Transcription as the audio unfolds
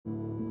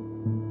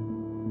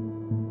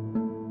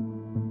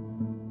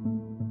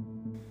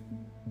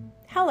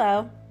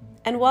Hello,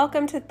 and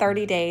welcome to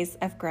 30 Days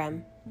of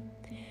Grimm.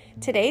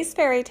 Today's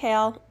fairy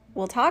tale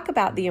will talk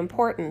about the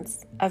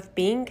importance of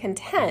being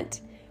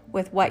content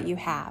with what you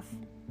have.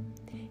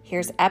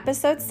 Here's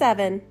episode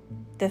 7,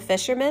 The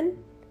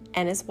Fisherman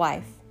and His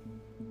Wife.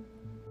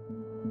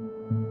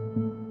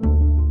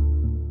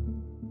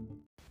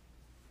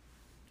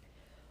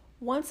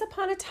 Once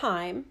upon a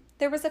time,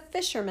 there was a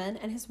fisherman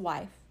and his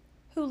wife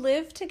who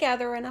lived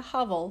together in a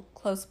hovel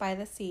close by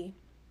the sea.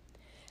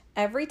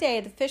 Every day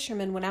the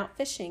fisherman went out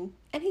fishing,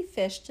 and he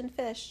fished and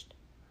fished.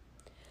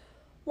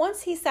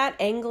 Once he sat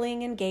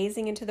angling and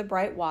gazing into the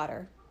bright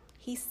water.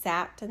 He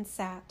sat and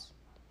sat.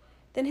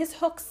 Then his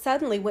hook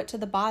suddenly went to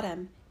the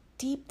bottom,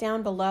 deep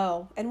down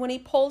below, and when he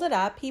pulled it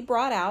up, he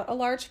brought out a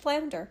large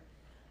flounder.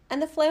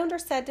 And the flounder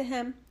said to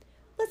him,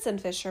 "Listen,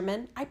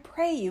 fisherman, I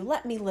pray you,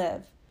 let me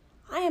live.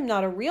 I am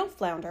not a real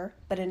flounder,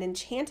 but an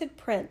enchanted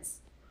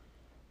prince.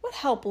 What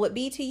help will it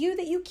be to you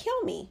that you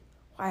kill me?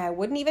 Why, I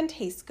wouldn't even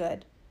taste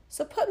good.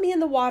 So put me in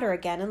the water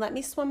again and let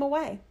me swim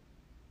away."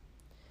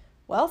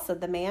 "Well," said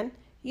the man,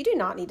 "you do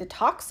not need to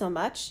talk so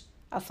much.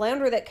 A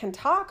flounder that can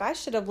talk, I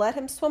should have let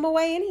him swim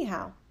away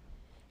anyhow."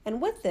 And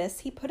with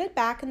this, he put it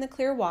back in the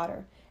clear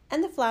water,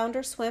 and the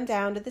flounder swam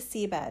down to the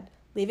seabed,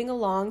 leaving a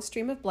long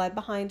stream of blood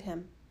behind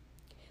him.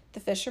 The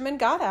fisherman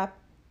got up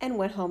and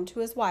went home to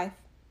his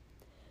wife.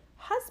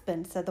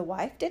 "Husband," said the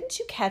wife, "didn't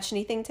you catch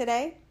anything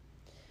today?"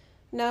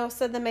 "No,"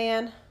 said the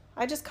man,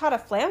 "I just caught a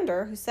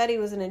flounder who said he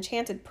was an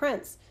enchanted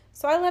prince,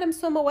 so I let him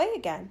swim away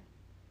again."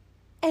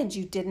 "And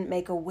you didn't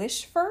make a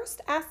wish first?"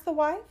 asked the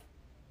wife.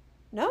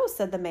 "No,"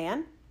 said the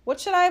man.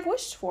 "What should I have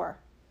wished for?"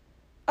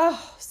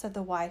 "Oh," said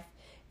the wife,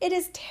 "it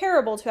is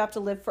terrible to have to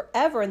live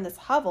forever in this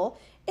hovel.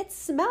 It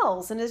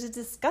smells and it is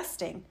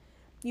disgusting.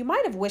 You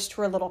might have wished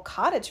for a little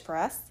cottage for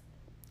us.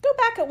 Go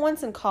back at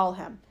once and call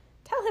him.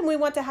 Tell him we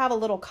want to have a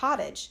little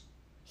cottage.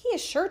 He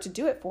is sure to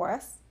do it for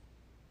us."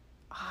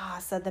 "Ah,"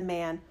 said the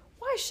man,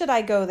 "why should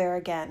I go there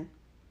again?"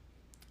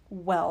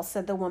 "Well,"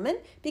 said the woman,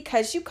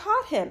 "because you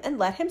caught him and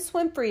let him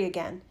swim free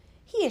again.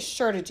 He is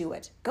sure to do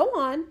it. Go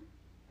on."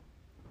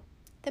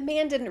 The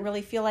man didn't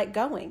really feel like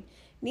going,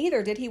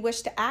 neither did he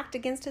wish to act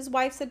against his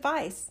wife's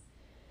advice.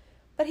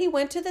 But he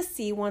went to the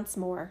sea once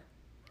more,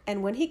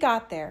 and when he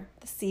got there,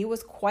 the sea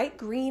was quite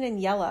green and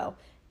yellow,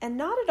 and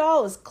not at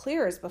all as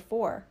clear as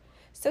before.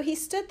 So he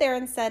stood there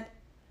and said,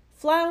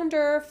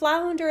 "Flounder,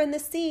 flounder in the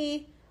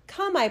sea,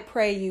 come, I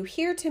pray you,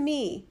 here to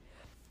me.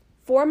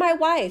 For my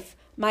wife,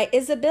 my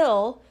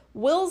Isabel,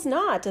 wills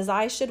not as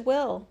I should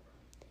will."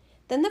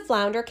 Then the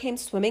flounder came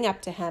swimming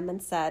up to him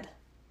and said,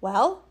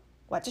 "Well,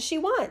 what does she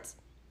want?"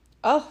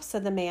 "Oh,"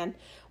 said the man,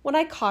 "when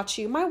I caught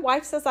you, my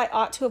wife says I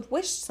ought to have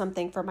wished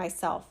something for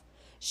myself.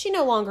 She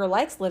no longer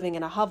likes living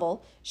in a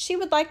hovel. She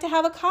would like to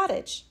have a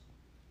cottage."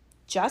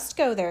 "Just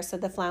go there," said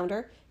the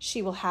flounder.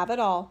 "She will have it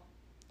all."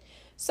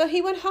 So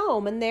he went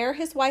home, and there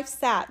his wife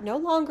sat, no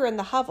longer in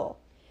the hovel.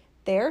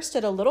 There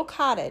stood a little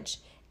cottage,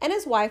 and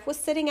his wife was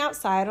sitting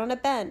outside on a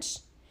bench.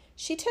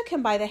 She took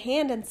him by the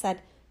hand and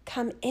said,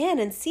 "Come in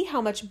and see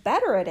how much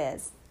better it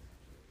is."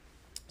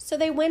 So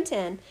they went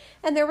in,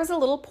 and there was a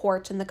little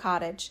porch in the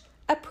cottage,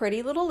 a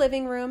pretty little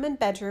living room and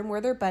bedroom where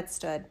their bed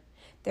stood.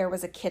 There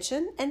was a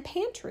kitchen and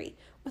pantry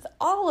with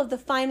all of the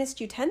finest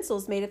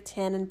utensils made of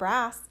tin and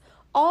brass,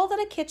 all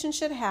that a kitchen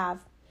should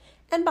have.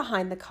 And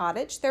behind the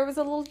cottage there was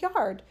a little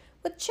yard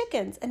with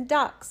chickens and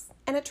ducks,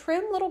 and a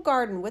trim little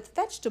garden with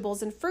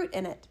vegetables and fruit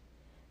in it.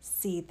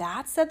 "See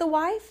that?" said the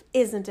wife.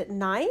 "Isn't it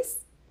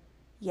nice?"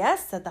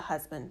 "Yes," said the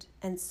husband,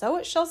 "and so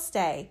it shall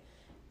stay.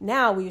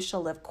 Now we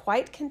shall live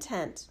quite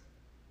content."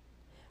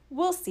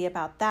 "We'll see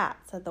about that,"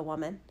 said the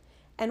woman,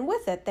 and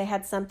with it they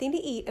had something to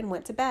eat and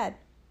went to bed.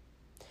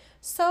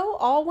 So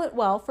all went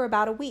well for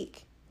about a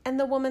week, and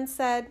the woman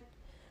said,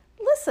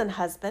 "Listen,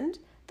 husband,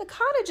 the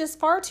cottage is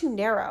far too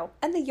narrow,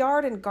 and the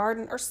yard and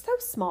garden are so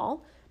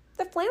small.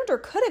 The flounder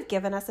could have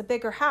given us a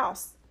bigger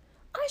house.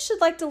 I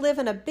should like to live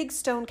in a big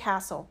stone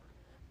castle.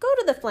 Go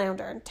to the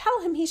flounder and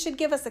tell him he should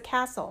give us a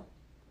castle."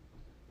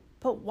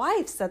 "But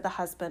wife," said the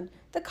husband,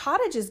 "the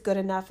cottage is good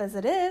enough as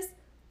it is.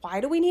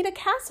 Why do we need a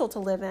castle to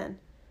live in?"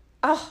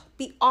 "Oh,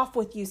 be off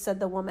with you,"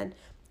 said the woman.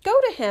 "Go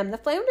to him. The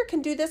flounder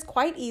can do this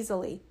quite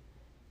easily."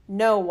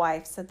 "No,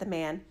 wife," said the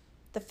man.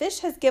 "The fish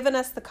has given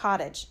us the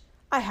cottage.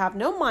 I have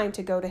no mind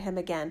to go to him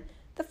again.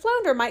 The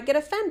flounder might get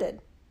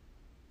offended."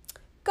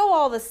 "Go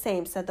all the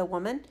same," said the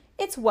woman.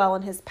 "It's well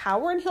in his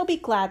power, and he'll be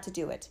glad to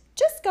do it.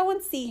 Just go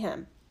and see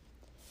him."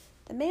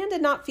 The man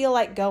did not feel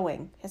like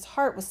going. His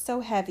heart was so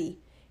heavy.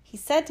 He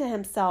said to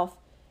himself,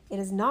 "It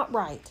is not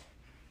right."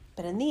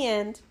 But in the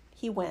end,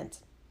 he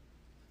went.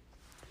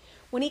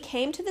 When he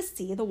came to the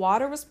sea, the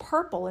water was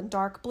purple and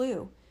dark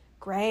blue,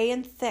 gray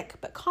and thick,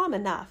 but calm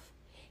enough.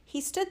 He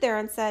stood there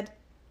and said,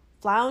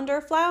 "Flounder,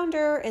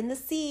 flounder in the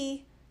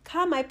sea,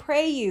 come, I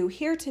pray you,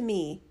 here to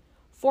me.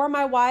 For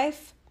my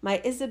wife,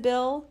 my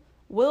Isabel,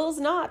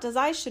 wills not as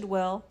I should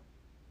will."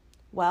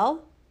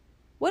 "Well,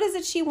 what is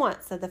it she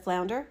wants?" said the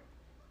flounder.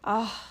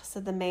 "Ah,"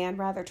 said the man,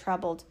 rather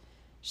troubled,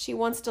 "she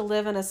wants to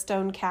live in a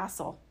stone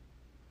castle."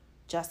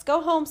 "Just go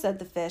home," said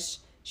the fish.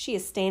 "She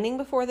is standing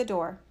before the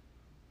door."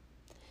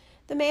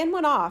 The man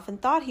went off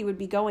and thought he would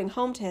be going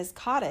home to his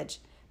cottage,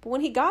 but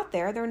when he got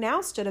there, there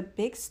now stood a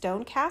big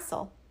stone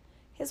castle.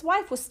 His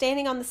wife was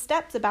standing on the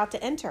steps about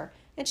to enter,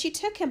 and she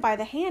took him by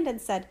the hand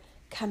and said,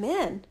 "Come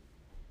in."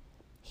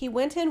 He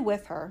went in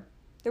with her.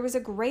 There was a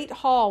great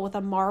hall with a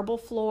marble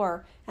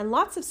floor, and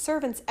lots of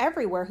servants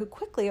everywhere who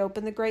quickly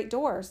opened the great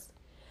doors.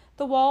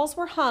 The walls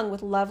were hung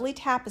with lovely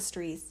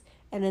tapestries,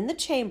 and in the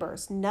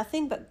chambers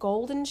nothing but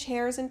golden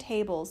chairs and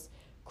tables,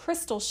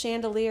 crystal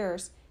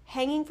chandeliers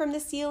hanging from the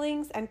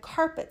ceilings, and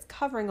carpets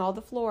covering all the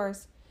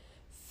floors.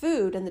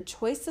 Food and the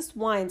choicest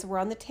wines were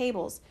on the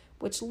tables,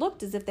 which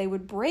looked as if they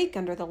would break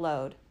under the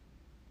load.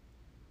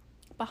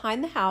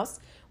 Behind the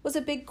house was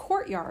a big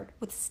courtyard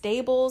with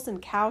stables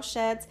and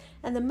cowsheds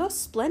and the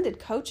most splendid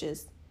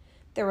coaches.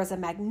 There was a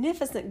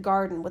magnificent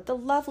garden with the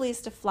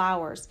loveliest of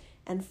flowers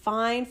and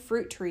fine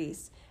fruit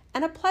trees,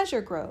 and a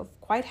pleasure grove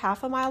quite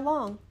half a mile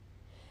long.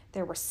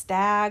 There were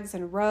stags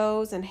and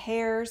roes and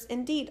hares,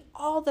 indeed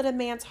all that a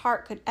man's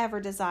heart could ever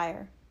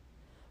desire.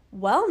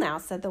 "Well now,"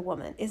 said the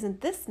woman,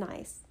 "isn't this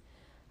nice?"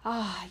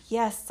 "Ah,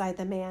 yes," sighed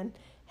the man,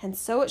 "and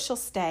so it shall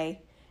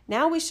stay.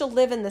 Now we shall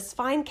live in this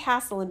fine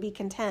castle and be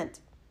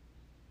content."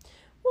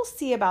 "We'll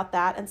see about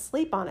that and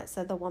sleep on it,"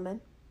 said the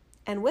woman.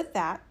 And with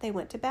that they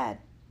went to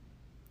bed.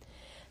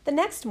 The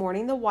next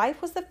morning the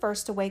wife was the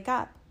first to wake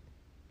up.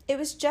 It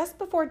was just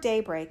before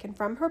daybreak, and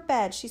from her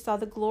bed she saw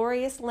the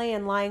glorious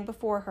land lying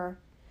before her.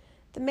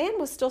 The man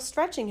was still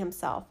stretching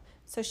himself,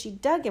 so she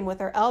dug him with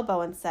her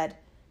elbow and said,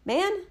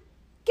 "Man,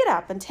 get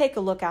up and take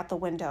a look out the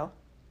window.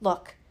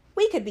 Look,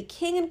 we could be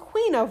king and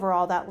queen over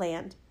all that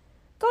land.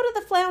 Go to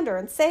the flounder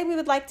and say we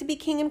would like to be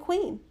king and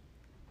queen."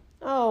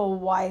 "Oh,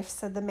 wife,"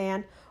 said the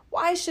man,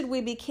 "why should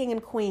we be king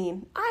and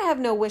queen? I have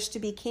no wish to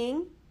be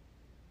king."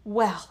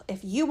 "Well,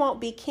 if you won't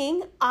be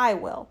king, I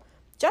will.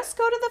 Just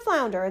go to the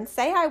flounder and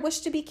say I wish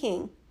to be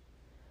king."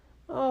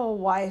 "Oh,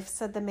 wife,"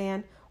 said the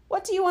man,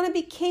 "what do you want to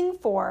be king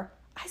for?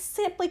 I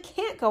simply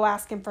can't go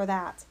ask him for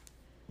that."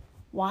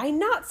 "Why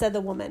not?" said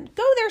the woman.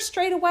 "Go there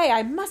straight away.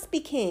 I must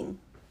be king."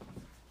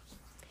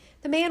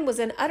 The man was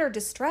in utter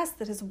distress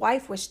that his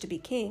wife wished to be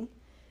king.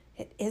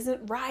 It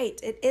isn't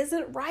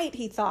right,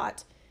 he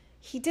thought.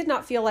 He did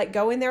not feel like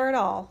going there at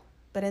all,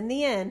 but in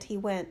the end he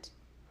went.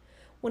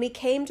 When he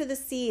came to the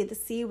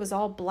sea was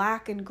all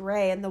black and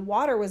gray, and the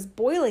water was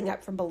boiling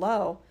up from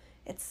below.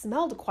 It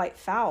smelled quite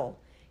foul.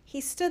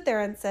 He stood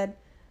there and said,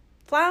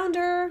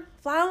 "Flounder,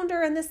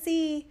 flounder in the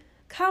sea,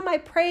 come, I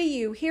pray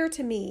you, here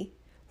to me.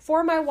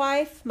 For my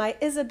wife, my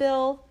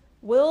Isabel,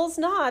 wills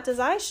not as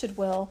I should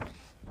will."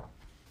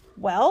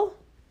 "Well,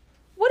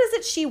 what is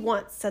it she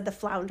wants?" said the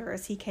flounder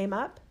as he came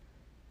up.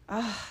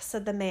 "Ah,"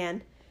 said the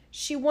man,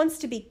 "she wants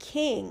to be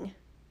king."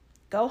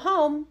 "Go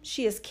home,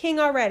 she is king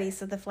already,"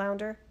 said the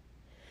flounder.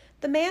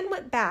 The man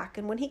went back,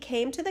 and when he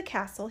came to the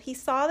castle, he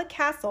saw the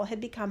castle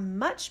had become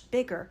much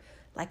bigger,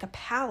 like a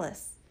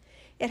palace.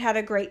 It had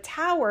a great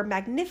tower,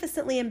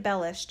 magnificently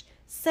embellished.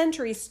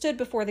 Sentries stood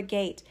before the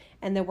gate,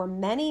 and there were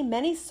many,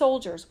 many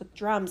soldiers with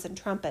drums and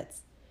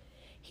trumpets.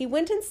 He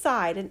went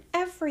inside, and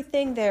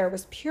everything there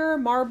was pure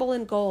marble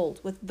and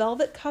gold, with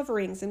velvet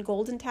coverings and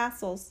golden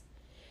tassels.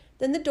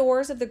 Then the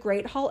doors of the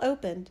great hall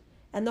opened,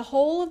 and the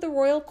whole of the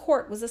royal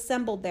court was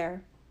assembled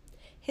there.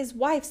 His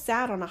wife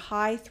sat on a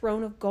high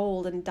throne of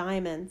gold and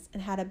diamonds,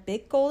 and had a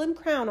big golden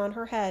crown on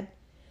her head.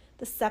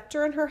 The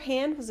scepter in her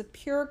hand was of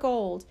pure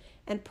gold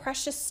and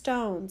precious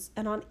stones,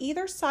 and on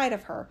either side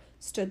of her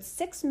stood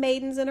 6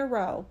 maidens in a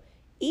row,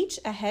 each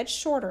a head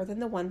shorter than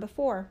the one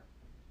before.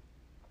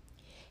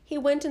 He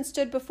went and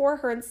stood before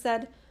her and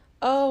said,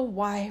 "Oh,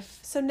 wife,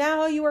 so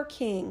now you are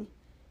king."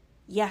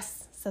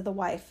 "Yes," said the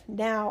wife,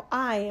 "now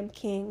I am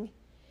king."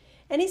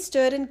 And he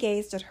stood and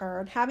gazed at her,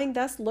 and having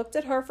thus looked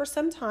at her for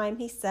some time,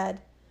 he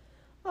said,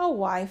 "Oh,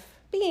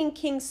 wife, being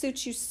king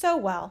suits you so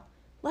well.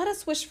 Let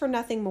us wish for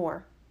nothing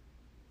more."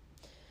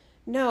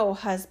 "No,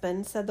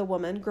 husband," said the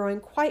woman, growing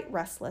quite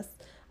restless.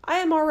 "I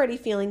am already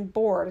feeling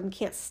bored and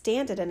can't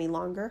stand it any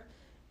longer.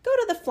 Go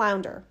to the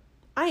flounder.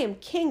 I am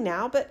king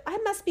now, but I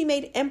must be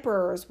made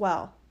emperor as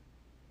well."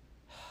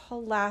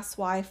 "Alas,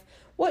 wife,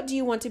 what do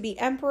you want to be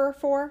emperor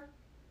for?"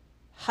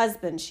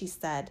 "Husband," she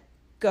said,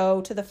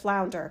 "go to the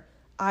flounder.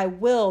 I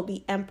will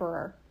be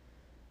emperor."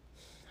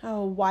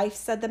 "Oh, wife,"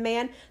 said the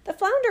man, "the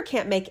flounder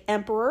can't make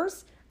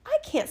emperors. I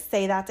can't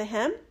say that to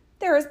him.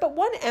 There is but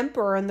one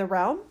emperor in the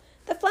realm.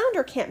 The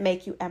flounder can't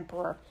make you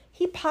emperor.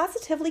 He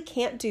positively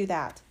can't do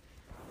that."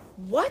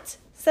 "What?"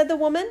 said the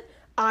woman.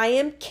 "I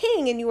am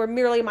king, and you are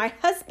merely my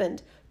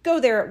husband. Go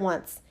there at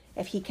once.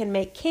 If he can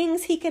make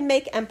kings, he can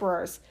make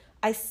emperors.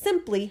 I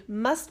simply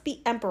must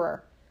be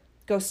emperor.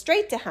 Go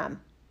straight to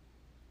him."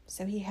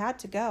 So he had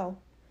to go.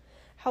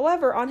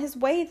 However, on his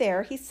way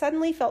there, he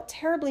suddenly felt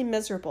terribly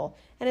miserable,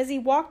 and as he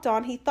walked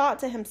on, he thought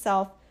to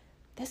himself,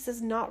 "This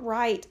is not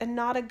right and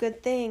not a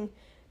good thing.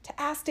 To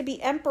ask to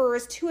be emperor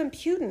is too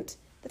impudent.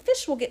 The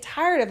fish will get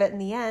tired of it in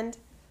the end."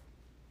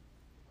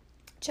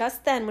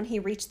 Just then, when he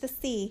reached the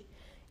sea,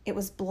 it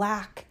was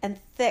black and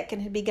thick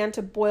and had begun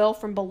to boil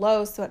from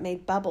below, so it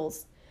made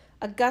bubbles.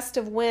 A gust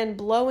of wind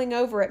blowing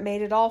over it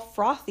made it all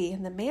frothy,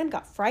 and the man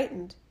got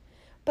frightened.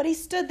 But he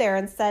stood there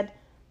and said,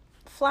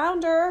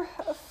 "Flounder,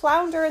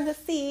 flounder in the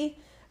sea,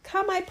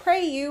 come, I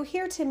pray you,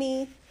 here to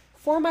me,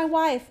 for my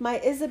wife, my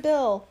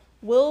Isabel,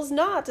 wills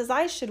not as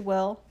I should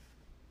will."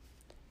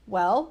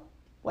 "Well,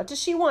 what does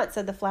she want?"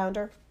 said the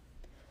flounder.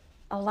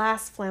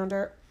 "Alas,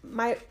 flounder,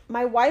 my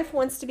wife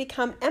wants to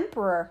become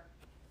emperor."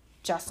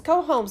 "Just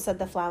go home," said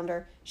the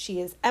flounder. "She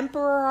is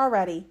emperor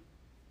already."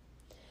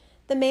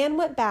 The man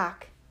went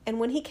back, and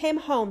when he came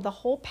home, the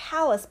whole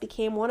palace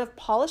became one of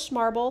polished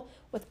marble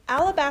with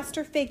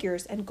alabaster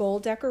figures and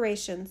gold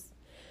decorations.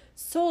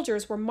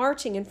 Soldiers were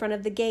marching in front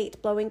of the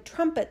gate, blowing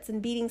trumpets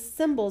and beating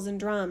cymbals and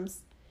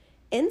drums.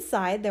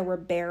 Inside there were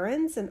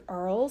barons and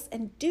earls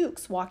and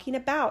dukes walking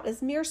about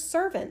as mere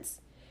servants.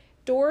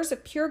 Doors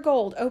of pure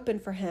gold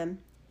opened for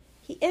him.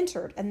 He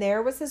entered, and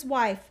there was his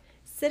wife,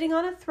 sitting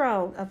on a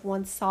throne of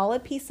one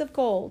solid piece of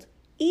gold,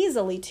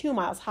 easily 2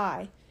 miles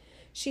high.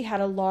 She had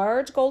a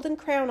large golden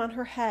crown on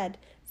her head,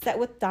 set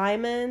with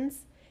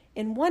diamonds.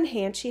 In one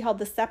hand she held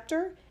the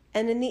scepter,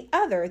 and in the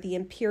other the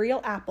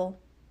imperial apple.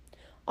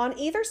 On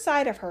either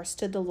side of her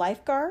stood the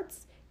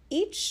lifeguards,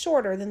 each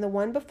shorter than the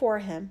one before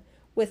him,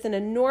 with an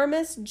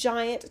enormous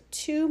giant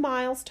 2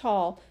 miles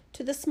tall,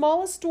 to the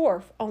smallest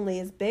dwarf only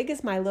as big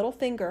as my little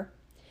finger.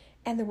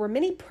 And there were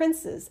many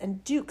princes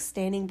and dukes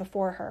standing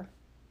before her.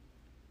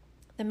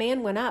 The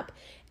man went up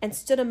and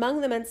stood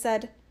among them and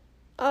said,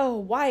 "Oh,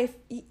 wife,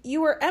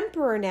 you are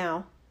emperor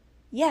now."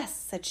 "Yes,"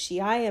 said she,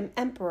 "I am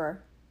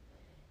emperor."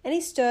 And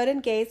he stood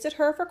and gazed at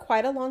her for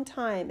quite a long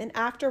time, and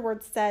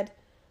afterwards said,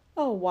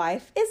 "Oh,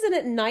 wife, isn't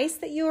it nice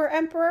that you are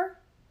emperor?"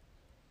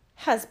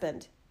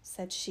 "Husband,"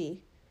 said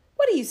she,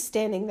 "what are you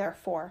standing there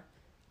for?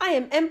 I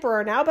am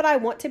emperor now, but I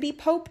want to be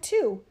pope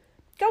too.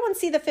 Go and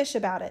see the fish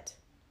about it."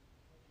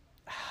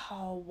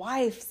 "Oh,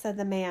 wife," said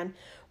the man,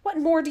 "what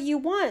more do you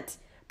want?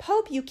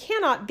 Pope you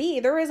cannot be.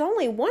 There is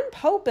only one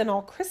pope in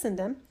all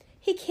Christendom.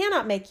 He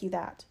cannot make you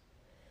that."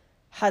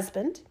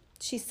 "Husband,"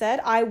 she said,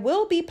 "I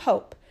will be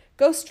pope.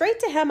 Go straight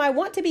to him. I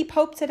want to be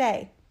pope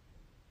today."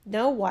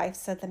 "No, wife,"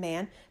 said the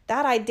man,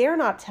 "that I dare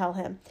not tell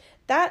him.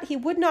 That he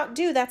would not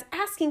do. That's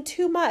asking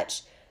too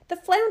much. The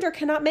flounder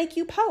cannot make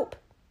you pope."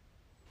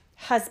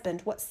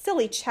 "Husband, what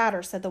silly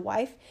chatter," said the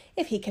wife.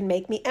 "If he can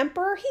make me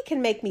emperor, he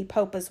can make me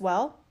pope as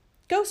well.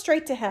 Go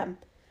straight to him.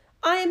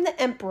 I am the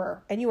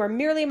emperor, and you are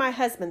merely my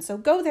husband, so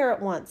go there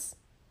at once."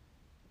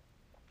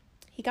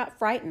 He got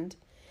frightened,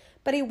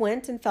 but he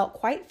went and felt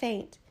quite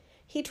faint.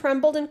 He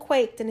trembled and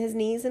quaked, and his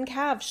knees and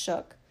calves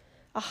shook.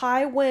 A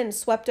high wind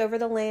swept over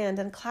the land,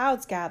 and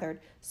clouds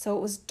gathered, so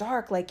it was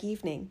dark like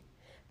evening.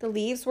 The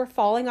leaves were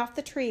falling off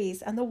the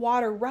trees, and the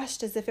water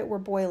rushed as if it were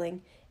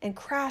boiling, and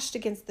crashed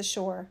against the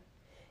shore.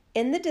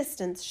 In the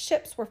distance,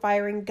 ships were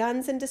firing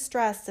guns in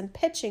distress and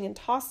pitching and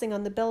tossing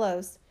on the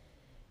billows.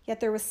 Yet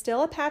there was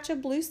still a patch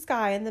of blue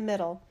sky in the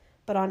middle,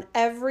 but on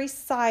every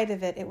side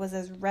of it was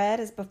as red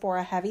as before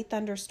a heavy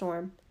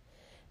thunderstorm.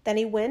 Then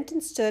he went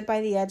and stood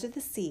by the edge of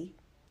the sea,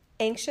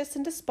 anxious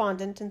and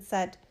despondent, and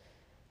said,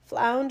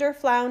 "Flounder,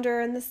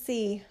 flounder in the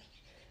sea,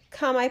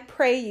 come, I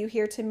pray you,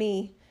 here to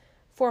me,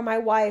 for my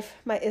wife,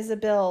 my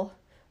Isabel,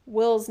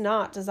 wills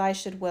not as I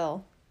should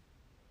will."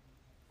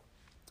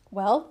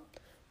 "Well,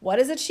 what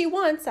is it she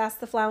wants?" asked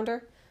the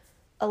flounder.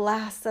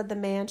 "Alas," said the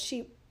man,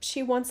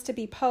 she wants to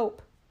be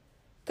pope."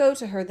 "Go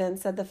to her then,"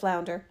 said the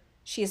flounder.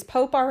 "She is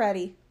pope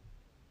already."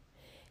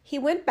 He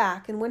went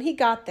back, and when he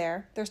got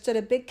there stood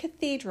a big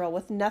cathedral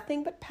with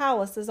nothing but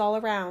palaces all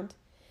around.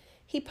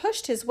 He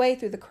pushed his way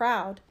through the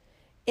crowd.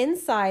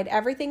 Inside,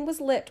 everything was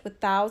lit with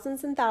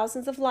thousands and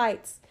thousands of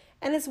lights,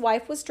 and his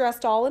wife was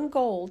dressed all in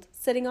gold,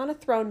 sitting on a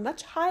throne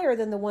much higher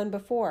than the one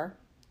before.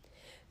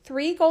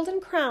 3 golden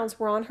crowns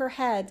were on her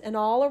head, and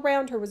all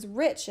around her was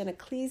rich and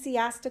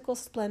ecclesiastical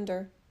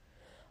splendor.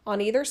 On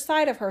either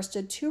side of her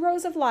stood 2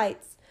 rows of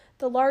lights,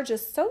 the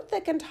largest so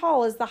thick and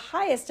tall as the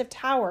highest of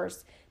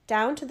towers,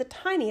 down to the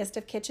tiniest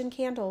of kitchen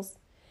candles.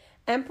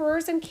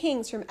 Emperors and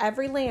kings from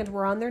every land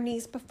were on their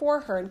knees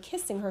before her and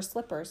kissing her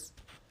slippers.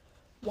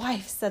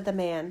 "Wife," said the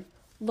man,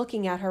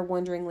 looking at her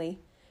wonderingly,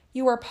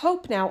 "you are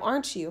pope now,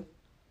 aren't you?"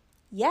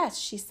 "Yes,"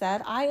 she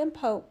said, "I am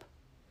pope."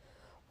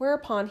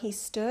 Whereupon he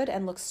stood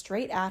and looked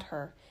straight at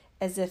her,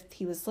 as if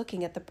he was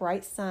looking at the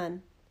bright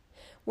sun.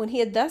 When he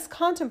had thus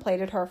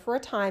contemplated her for a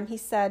time, he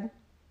said,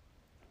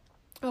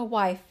 "Oh,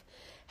 wife,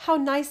 how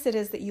nice it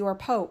is that you are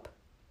pope."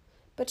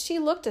 But she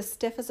looked as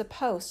stiff as a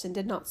post and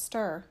did not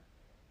stir.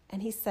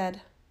 And he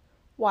said,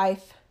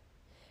 "Wife,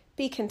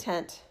 be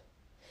content.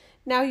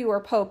 Now you are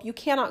pope, you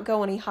cannot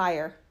go any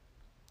higher."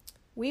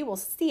 "We will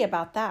see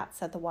about that,"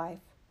 said the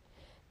wife.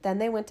 Then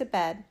they went to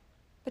bed,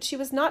 but she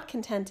was not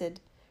contented.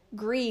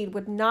 Greed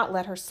would not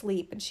let her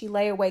sleep, and she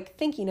lay awake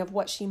thinking of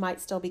what she might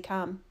still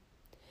become.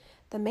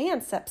 The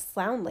man slept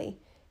soundly.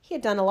 He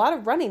had done a lot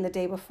of running the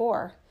day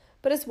before,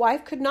 but his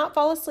wife could not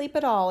fall asleep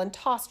at all and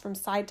tossed from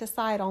side to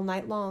side all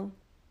night long.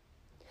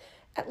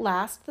 At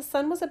last the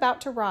sun was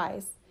about to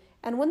rise,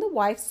 and when the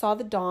wife saw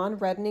the dawn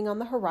reddening on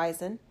the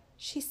horizon,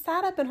 she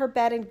sat up in her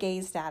bed and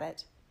gazed at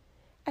it.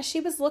 As she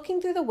was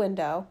looking through the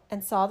window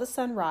and saw the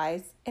sun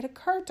rise, it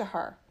occurred to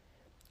her,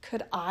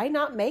 could I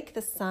not make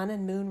the sun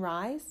and moon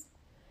rise?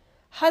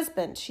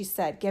 "Husband," she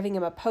said, giving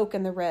him a poke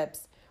in the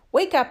ribs,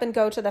 "wake up and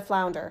go to the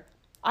flounder.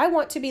 I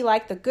want to be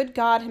like the good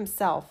God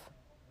himself."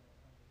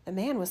 The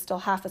man was still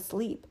half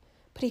asleep,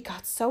 but he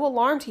got so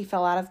alarmed he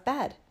fell out of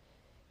bed.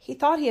 He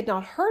thought he had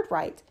not heard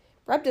right,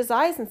 rubbed his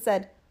eyes and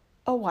said,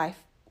 "Oh,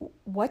 wife,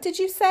 what did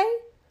you say?"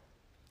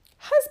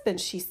 "Husband,"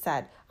 she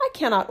said, "I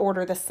cannot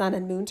order the sun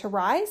and moon to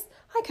rise.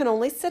 I can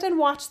only sit and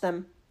watch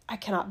them. I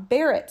cannot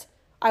bear it.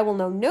 I will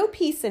know no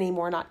peace any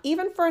more, not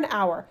even for an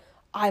hour.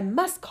 I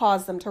must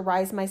cause them to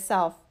rise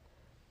myself."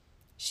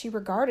 She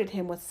regarded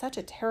him with such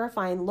a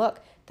terrifying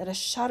look that a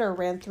shudder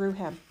ran through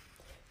him.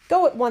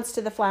 "Go at once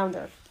to the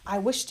flounder. I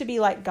wish to be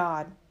like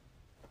God."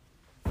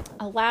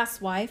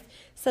 "Alas, wife,"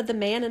 said the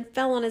man, and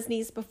fell on his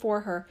knees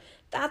before her,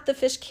 "that the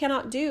fish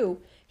cannot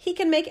do. He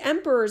can make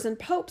emperors and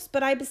popes,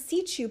 but I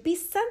beseech you, be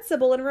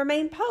sensible and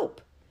remain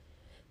pope."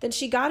 Then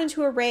she got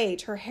into a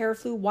rage. Her hair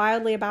flew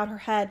wildly about her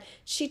head.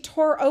 She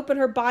tore open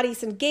her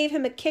bodice and gave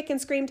him a kick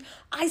and screamed,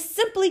 "I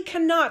simply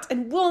cannot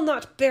and will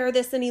not bear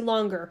this any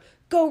longer.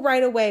 Go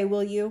right away,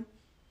 will you?"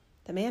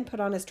 The man put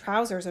on his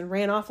trousers and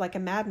ran off like a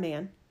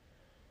madman.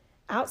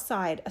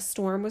 Outside, a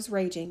storm was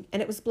raging,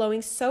 and it was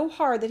blowing so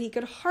hard that he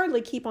could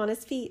hardly keep on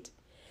his feet.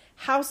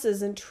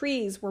 Houses and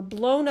trees were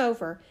blown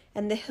over,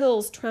 and the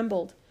hills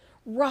trembled.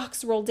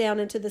 Rocks rolled down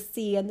into the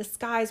sea, and the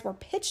skies were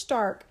pitch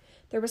dark.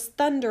 There was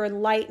thunder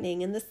and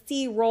lightning, and the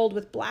sea rolled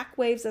with black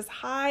waves as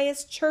high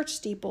as church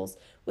steeples,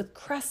 with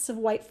crests of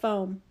white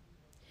foam.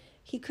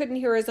 He couldn't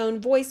hear his own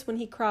voice when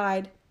he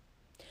cried,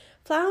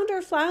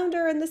 "Flounder,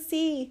 flounder in the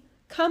sea,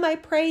 come, I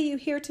pray you,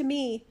 here to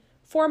me,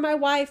 for my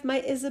wife, my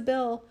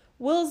Isabel,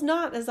 wills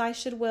not as I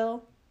should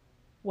will."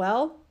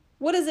 "Well,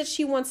 what is it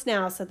she wants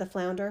now?" said the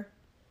flounder.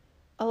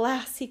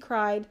 "Alas," he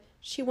cried,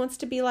 "she wants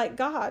to be like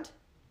God."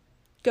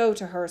 "Go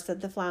to her,"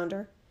 said the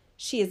flounder.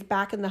 "She is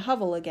back in the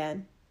hovel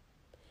again."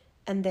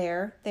 And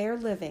there they are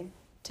living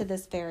to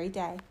this very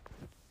day.